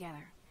put it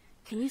together.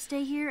 Can you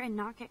stay here and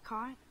not get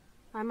caught?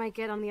 I might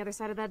get on the other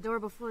side of that door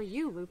before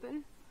you,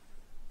 Lupin.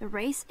 The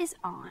race is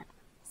on.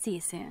 See you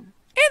soon. And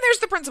there's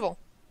the principal.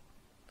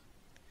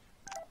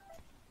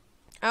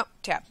 Oh,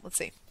 tab. Let's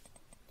see.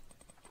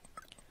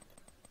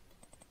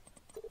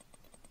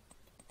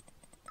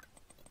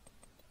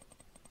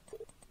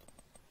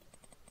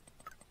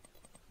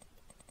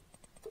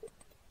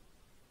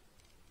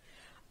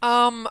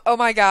 Oh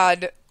my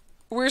god.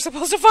 We're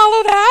supposed to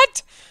follow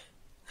that?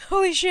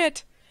 Holy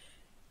shit.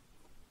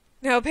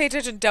 Now, pay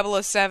attention,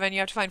 007. You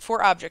have to find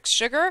 4 objects.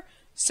 Sugar,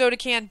 soda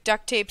can,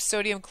 duct tape,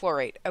 sodium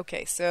chlorate.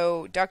 Okay,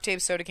 so duct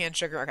tape, soda can,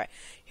 sugar. Okay.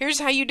 Here's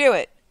how you do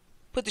it.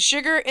 Put the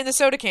sugar in the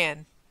soda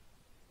can.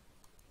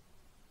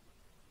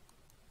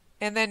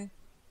 And then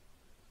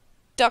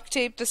duct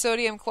tape the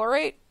sodium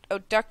chlorate. Oh,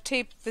 duct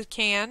tape the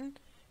can.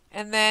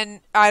 And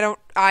then, I don't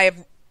know.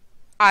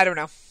 I don't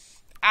know.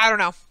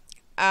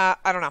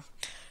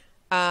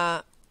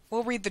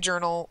 We'll read the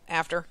journal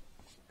after.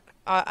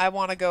 I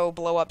want to go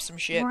blow up some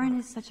shit. Warren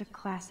is such a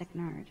classic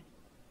nerd.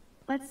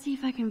 Let's see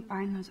if I can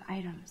find those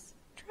items.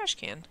 Trash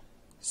can.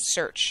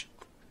 Search.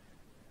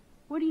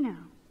 What do you know?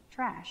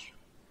 Trash.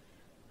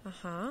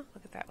 Uh-huh.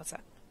 Look at that. What's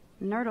that?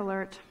 Nerd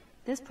alert.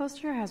 This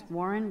poster has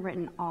Warren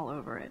written all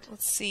over it.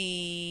 Let's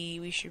see.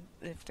 We should...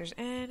 If there's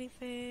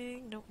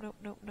anything... Nope, nope,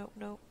 nope, nope,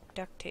 nope.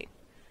 Duct tape.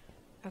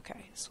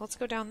 Okay, so let's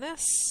go down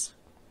this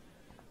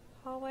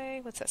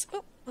hallway. What's this?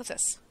 Oh, what's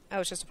this?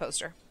 Oh, it's just a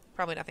poster.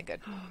 Probably nothing good.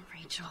 Oh,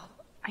 Rachel.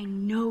 I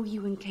know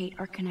you and Kate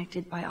are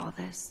connected by all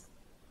this.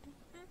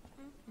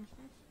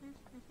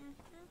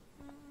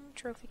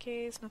 Trophy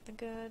case. Nothing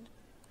good.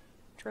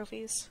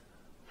 Trophies.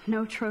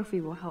 No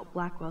trophy will help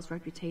Blackwell's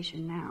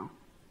reputation now.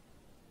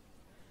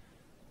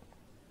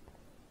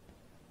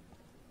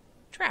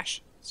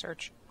 Trash.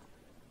 Search.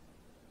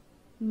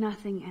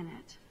 Nothing in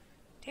it.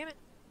 Damn it.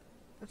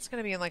 It's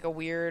gonna be in like a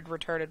weird,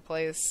 retarded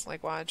place.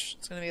 Like, watch.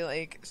 It's gonna be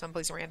like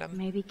someplace random.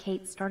 Maybe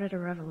Kate started a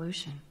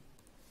revolution.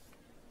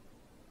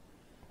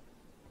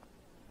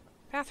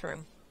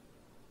 Bathroom.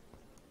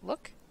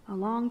 Look. A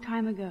long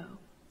time ago,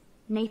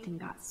 Nathan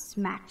got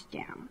smacked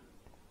down.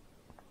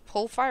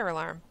 Pull fire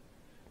alarm.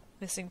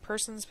 Missing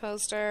persons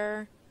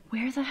poster.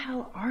 Where the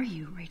hell are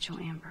you, Rachel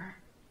Amber?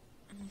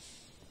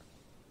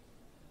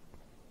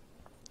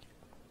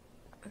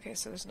 Okay,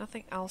 so there's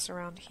nothing else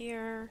around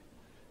here.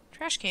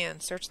 Trash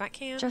can. Search that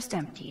can. Just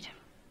emptied.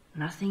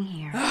 Nothing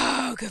here.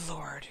 Oh, good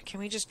lord.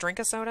 Can we just drink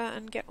a soda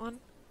and get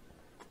one?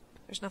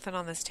 There's nothing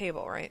on this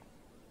table, right?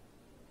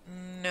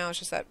 No, it's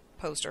just that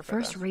poster for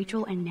First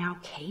Rachel and now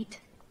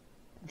Kate?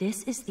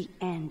 This is the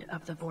end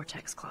of the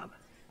Vortex Club.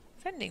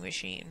 vending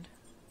machine.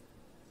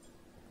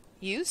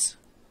 Use?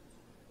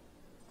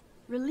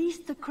 Release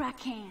the crack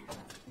can.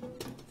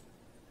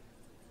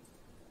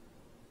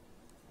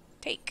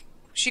 Take.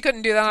 She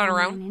couldn't do that on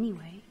her own.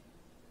 Anyway.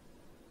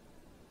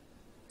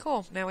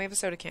 Cool. Now we have a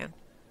soda can.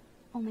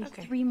 Only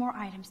Okay. 3 more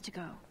items to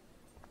go.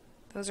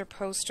 Those are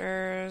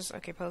posters.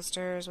 Okay,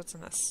 posters. What's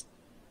in this?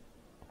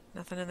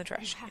 Nothing in the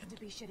trash You can. have to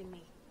be shitting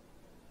me.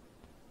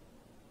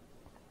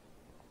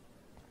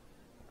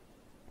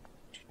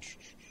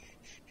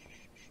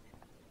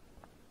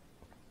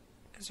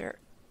 Is there...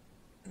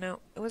 No.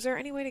 Was there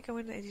any way to go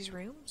into these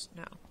rooms?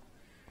 No.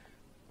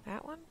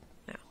 That one?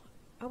 No.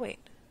 Oh, wait.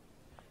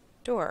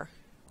 Door.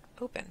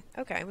 Open.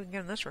 Okay, we can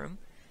get in this room.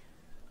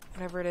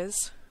 Whatever it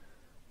is.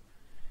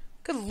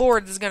 Good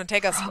lord, this is going to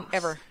take us Gross.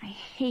 ever. I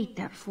hate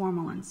that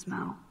formalin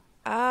smell.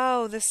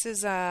 Oh, this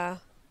is, the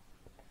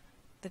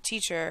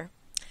teacher.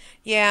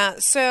 Yeah,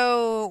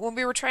 so when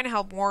we were trying to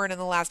help Warren in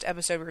the last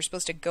episode, we were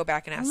supposed to go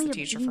back and ask Only the a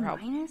teacher B-? for help.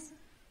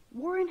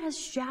 Warren has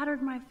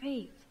shattered my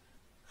faith.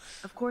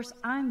 Of course,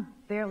 I'm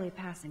barely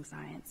passing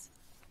science.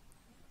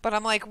 But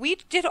I'm like, we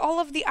did all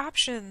of the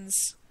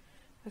options.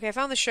 Okay, I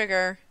found the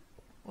sugar.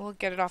 We'll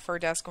get it off her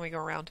desk when we go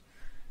around.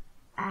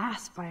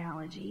 Ass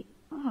biology.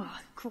 Ugh,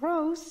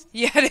 gross.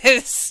 Yeah, it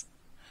is.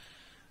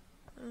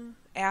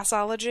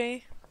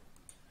 Assology.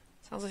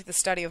 Sounds like the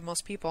study of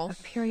most people.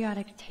 A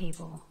periodic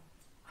table.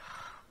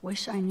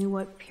 Wish I knew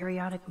what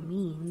periodic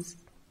means.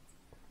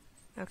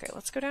 Okay,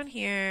 let's go down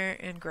here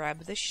and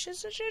grab the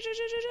sugar.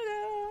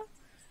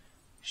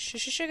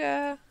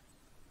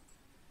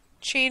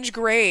 Change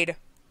grade.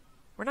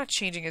 We're not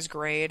changing his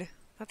grade.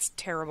 That's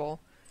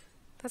terrible.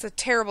 That's a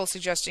terrible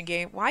suggestion,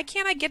 game. Why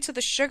can't I get to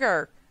the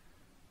sugar?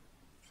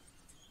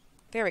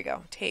 There we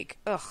go. Take.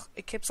 Ugh,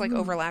 it keeps like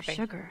overlapping.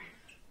 Sugar.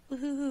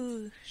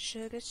 Ooh,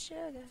 sugar,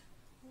 sugar.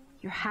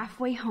 You're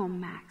halfway home,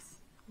 Max.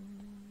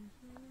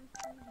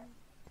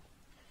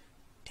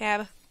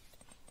 Tab.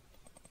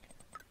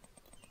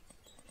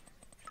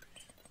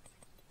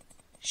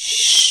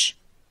 Shh.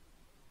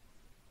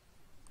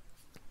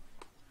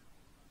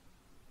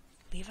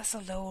 Leave us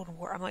alone,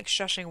 I'm like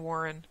shushing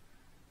Warren.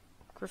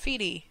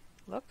 Graffiti.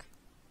 Look.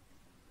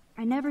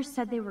 I never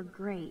said they were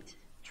great,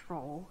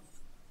 troll.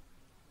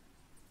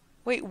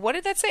 Wait, what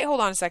did that say? Hold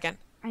on a second.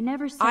 I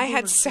never said I they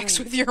had were sex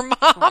great, with your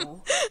mom.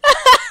 troll.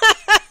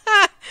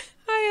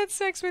 I had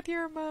sex with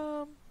your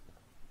mom.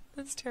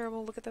 That's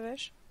terrible. Look at the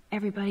fish.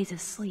 Everybody's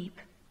asleep.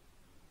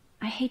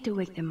 I hate to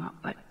wake them up,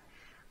 but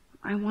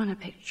I want a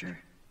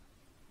picture.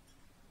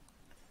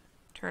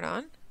 Turn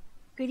on.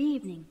 Good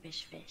evening,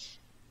 fish.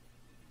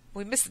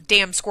 We missed the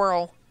damn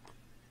squirrel.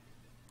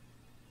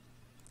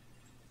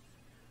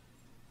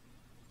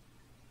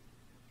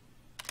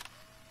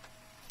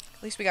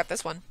 At least we got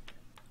this one.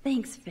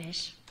 Thanks,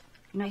 fish.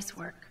 Nice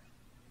work.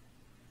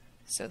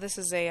 So this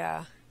is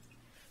a,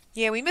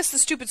 yeah, we missed the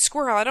stupid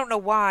squirrel. I don't know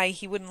why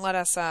he wouldn't let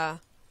us, that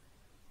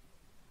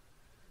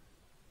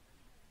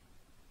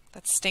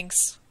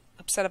stinks.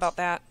 Upset about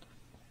that.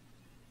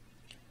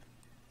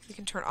 We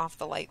can turn off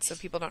the light so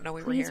people don't know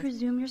we were Please here.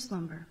 resume your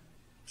slumber.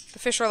 The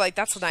fish are like,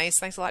 that's nice.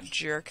 Thanks a lot,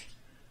 jerk.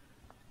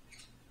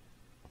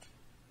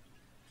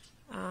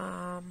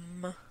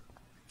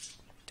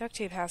 Duct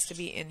tape has to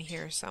be in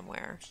here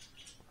somewhere.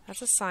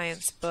 That's a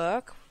science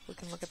book. We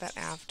can look at that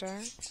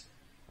after.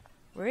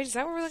 Wait, is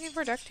that what we're looking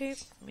for? Duct tape?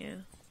 Yeah.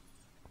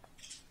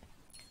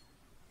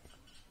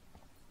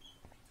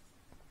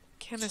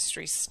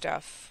 chemistry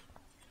stuff.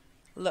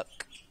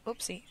 Look.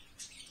 Oopsie.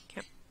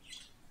 Can't.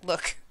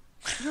 Look.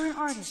 You're an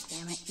artist,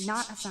 damn it,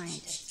 not a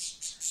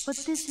scientist. But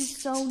this is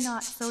so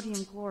not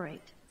sodium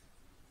chlorate.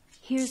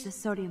 Here's the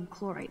sodium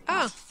chlorate.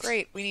 Ah,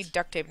 great. We need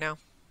duct tape now.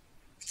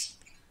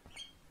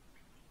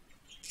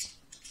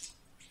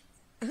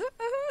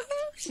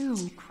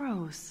 Ew,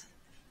 gross.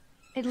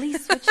 At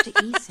least switch to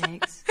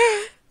E6.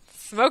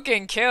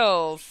 Smoking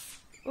kills.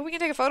 Oh, we can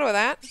take a photo of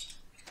that.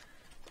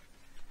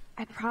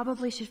 I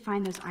probably should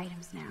find those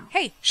items now.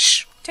 Hey,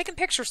 shh! Taking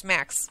pictures,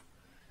 Max.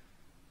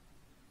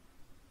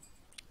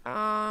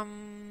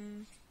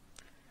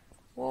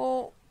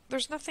 Well,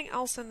 there's nothing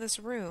else in this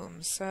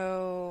room,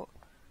 so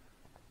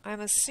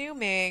I'm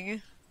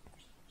assuming...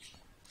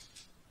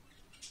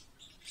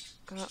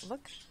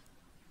 look.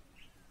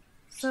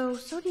 So,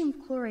 sodium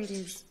chlorate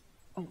is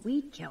a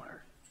weed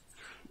killer.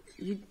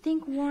 You'd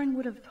think Warren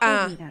would have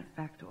told me that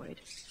factoid.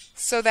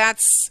 So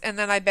that's... And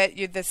then I bet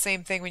you the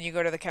same thing when you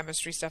go to the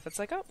chemistry stuff. It's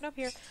like, oh, nope,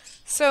 here.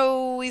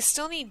 So we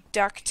still need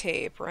duct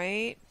tape,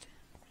 right?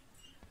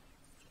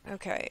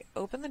 Okay,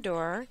 open the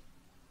door.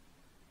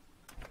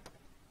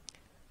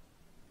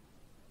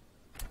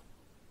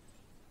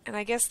 And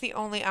I guess the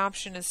only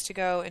option is to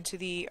go into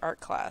the art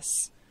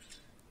class.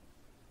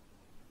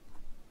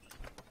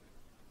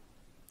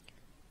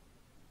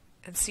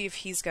 And see if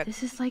he's got...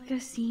 This is like a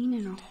scene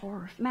in a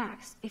horror.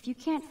 Max, if you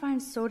can't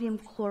find sodium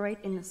chlorate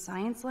in the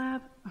science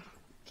lab,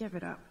 give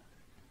it up.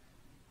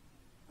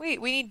 Wait,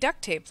 we need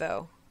duct tape,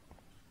 though.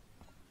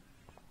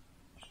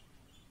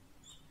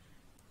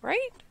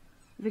 Right?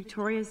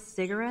 Victoria's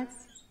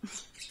cigarettes?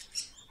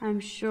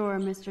 I'm sure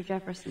Mr.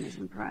 Jefferson is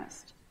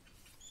impressed.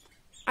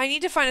 I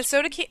need to find a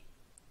soda can...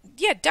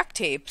 Yeah, duct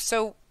tape.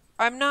 So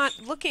I'm not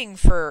looking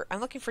for...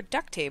 I'm looking for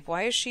duct tape.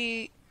 Why is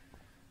she...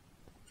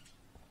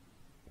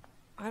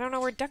 I don't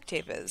know where duct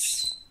tape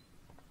is.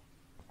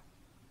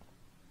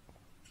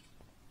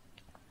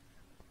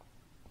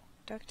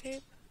 Duct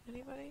tape?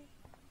 Anybody?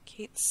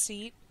 Kate's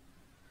seat.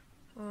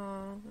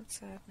 Oh, what's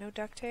that? No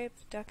duct tape?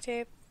 Duct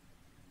tape?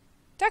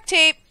 Duct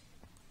tape!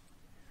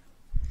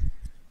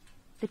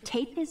 The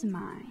tape is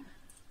mine.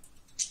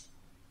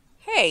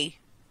 Hey!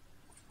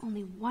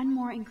 Only one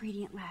more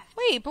ingredient left.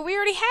 Wait, but we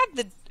already had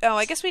the... Oh,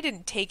 I guess we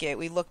didn't take it.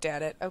 We looked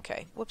at it.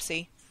 Okay,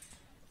 whoopsie.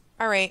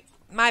 Alright,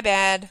 my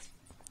bad.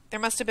 There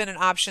must have been an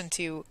option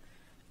to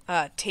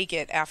take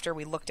it after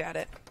we looked at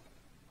it.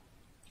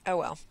 Oh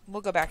well,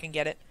 we'll go back and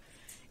get it.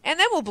 And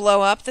then we'll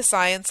blow up the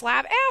science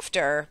lab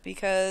after,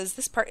 because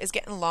this part is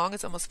getting long.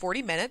 It's almost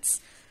 40 minutes.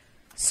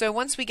 So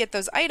once we get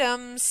those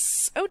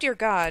items... Oh dear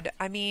God,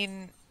 I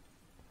mean...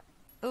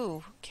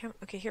 Ooh,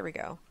 okay, here we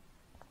go.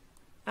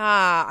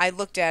 Ah, I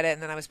looked at it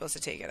and then I was supposed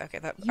to take it. Okay,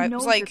 that You I know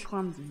was like... you're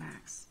clumsy,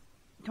 Max.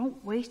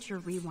 Don't waste your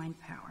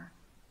rewind power.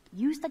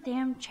 Use the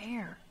damn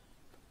chair.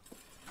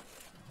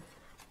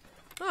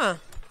 Huh.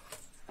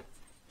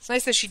 It's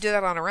nice that she did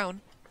that on her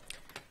own.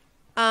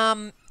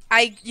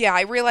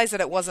 I realized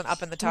that it wasn't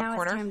up in the top now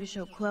corner. It's time to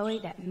show Chloe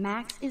that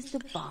Max is the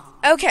bomb.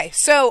 Okay,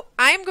 so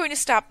I'm going to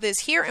stop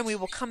this here, and we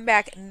will come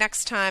back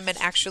next time and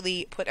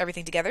actually put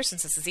everything together,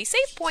 since this is a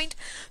save point.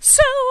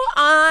 So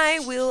I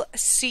will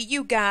see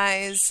you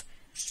guys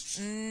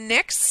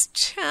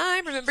next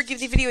time. Remember, give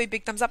the video a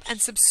big thumbs up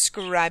and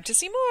subscribe to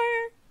see more.